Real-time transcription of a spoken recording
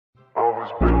was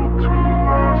built to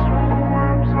last. With the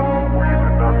webs I'm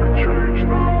weaving, I could change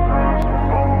the past.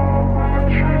 With all I'm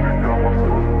achieving, got my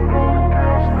foot on the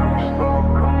gas. Never stop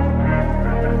competing.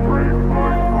 If you break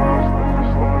like glass, then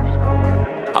this life's gonna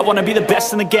end. I wanna be the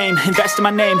best in the game, invest in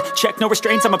my name. Check no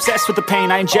restraints, I'm obsessed with the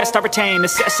pain. I ingest, I retain,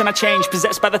 assess and I change.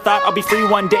 Possessed by the thought I'll be free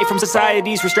one day from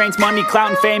society's restraints. Money, clout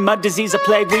and fame, mud, disease, a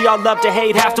plague. We all love to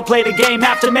hate, have to play the game,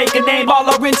 have to make a name. All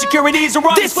our insecurities are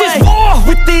on display. This is war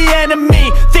with the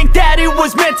enemy, think that it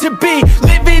was meant to be.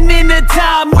 Living in a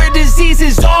time where disease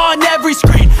is on every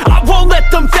screen. I won't let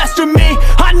them fester me,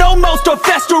 I know most are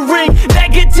festering.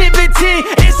 Negativity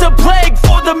is a plague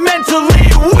for the mentally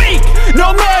weak.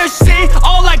 No mercy,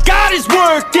 all I got is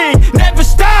working. Never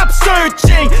stop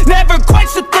searching, never quite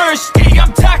so thirsty.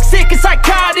 I'm toxic and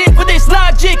psychotic, with this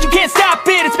logic you can't stop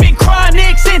it. It's been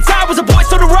chronic since I was a boy,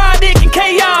 so neurotic and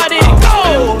chaotic.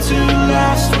 Built to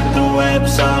last. With the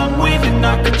webs I'm weaving,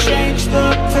 I could change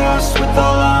the past. With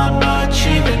all I'm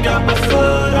achieving, got my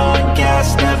foot on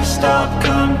gas. Never stop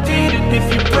competing. If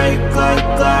you break like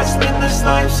glass, then this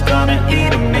life's gonna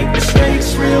eat 'em. Make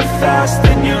mistakes real fast,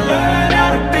 then you learn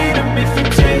how to beat 'em. If you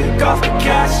take off the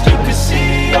cast, you can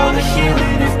see all the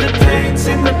healing. If the pain's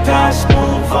in the past,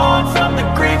 move on from the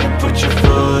grieving. Put your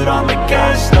foot on the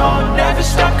gas, no, never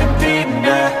stop competing,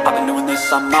 yeah. I've been doing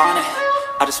this, I'm on it,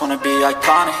 I just wanna be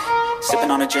iconic.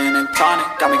 Sipping on a gin and tonic,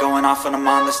 got me going off when I'm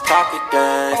on this topic,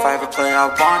 yeah. If I ever play, I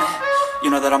want it, you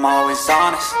know that I'm always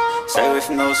honest. Stay away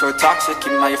from those who are toxic,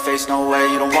 keep them out your face, no way,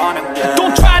 you don't want them, yeah.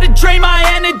 Don't try to drain my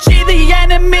energy, the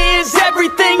enemy is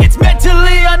everything. It's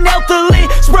mentally, unhealthily,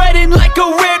 spreading like a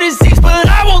rare disease. But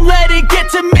I won't let it get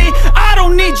to me, I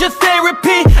don't need your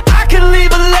therapy. I can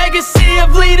leave a legacy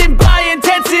of leading by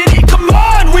intensity. Come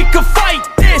on, we can fight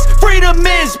this, freedom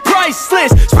is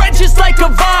priceless. Spread just like a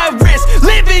virus,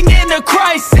 living in a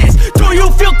crisis. Do you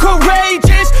feel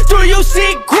courageous? Do you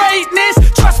see greatness?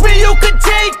 Trust me, you can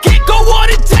take it, go on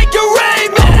and take your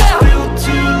aim, yeah. Built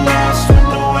to last. With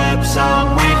the webs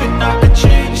I'm weaving, I could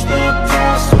change the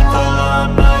past. With all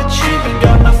I'm achieving,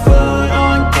 got my foot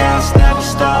on gas. Never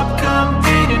stop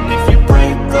competing. If you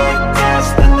break like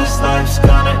glass, then this life's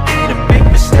gonna eat 'em. Make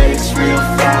mistakes real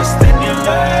fast, then you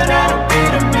learn how to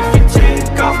beat 'em. If you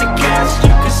take off the cast,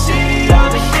 you can see all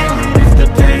the healing. If the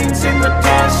pain's in the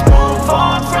past, move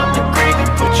on from the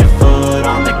grieving. Put your foot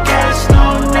on the gas, no,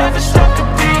 never stop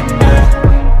competing, yeah.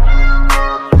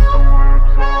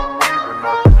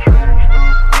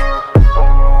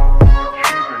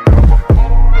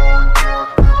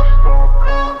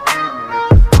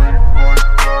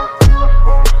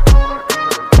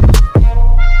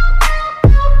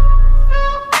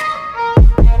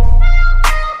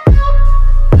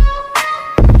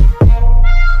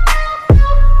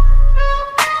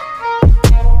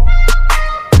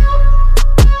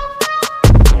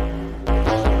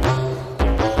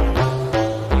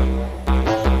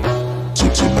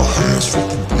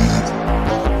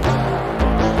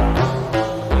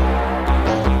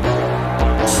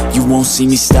 You won't see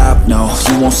me stop, no,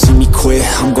 you won't see me quit.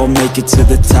 I'm gon' make it to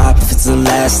the top if it's the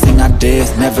last thing I did.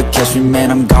 Never catch me,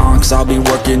 man, I'm gone, cause I'll be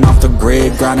working off the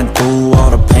grid. Grinding through all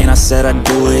the pain, I said I'd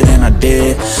do it and I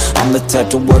did. I'm the type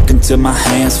to work until my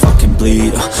hands fucking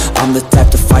bleed. I'm the type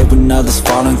to fight when others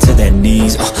falling to their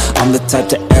knees. I'm the type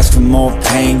to ask for more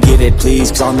pain, get it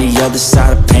please. Cause on the other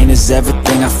side of pain is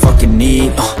everything I fucking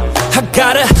need. I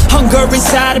got a hunger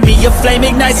inside of me, a flame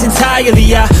ignites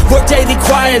entirely. I work daily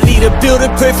quietly to build a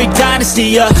perfect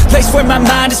dynasty. A place where my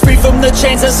mind is free from the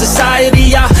chains of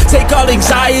society. I take all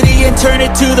anxiety and turn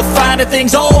it to the finer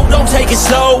things. Oh, don't take it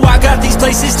slow, I got these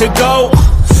places to go.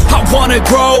 I wanna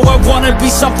grow, I wanna be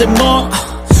something more.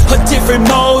 A different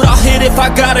mode, I'll hit if I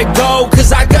gotta go.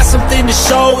 Cause I got something to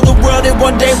show the world that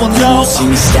one day will know. You won't see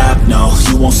me stop, no,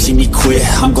 you won't see me quit.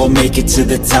 I'm gon' make it to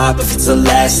the top if it's the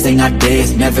last thing I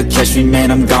did. Never catch me,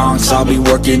 man, I'm gone, cause I'll be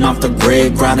working off the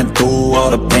grid. Grinding through all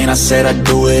the pain, I said I'd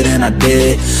do it and I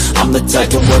did. I'm the type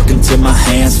to work until my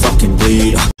hands fucking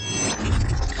bleed.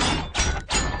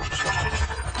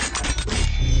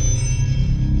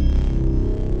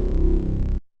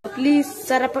 Please,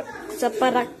 Sarapakara.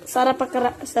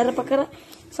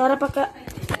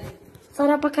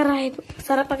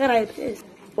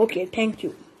 Okay, thank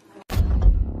you.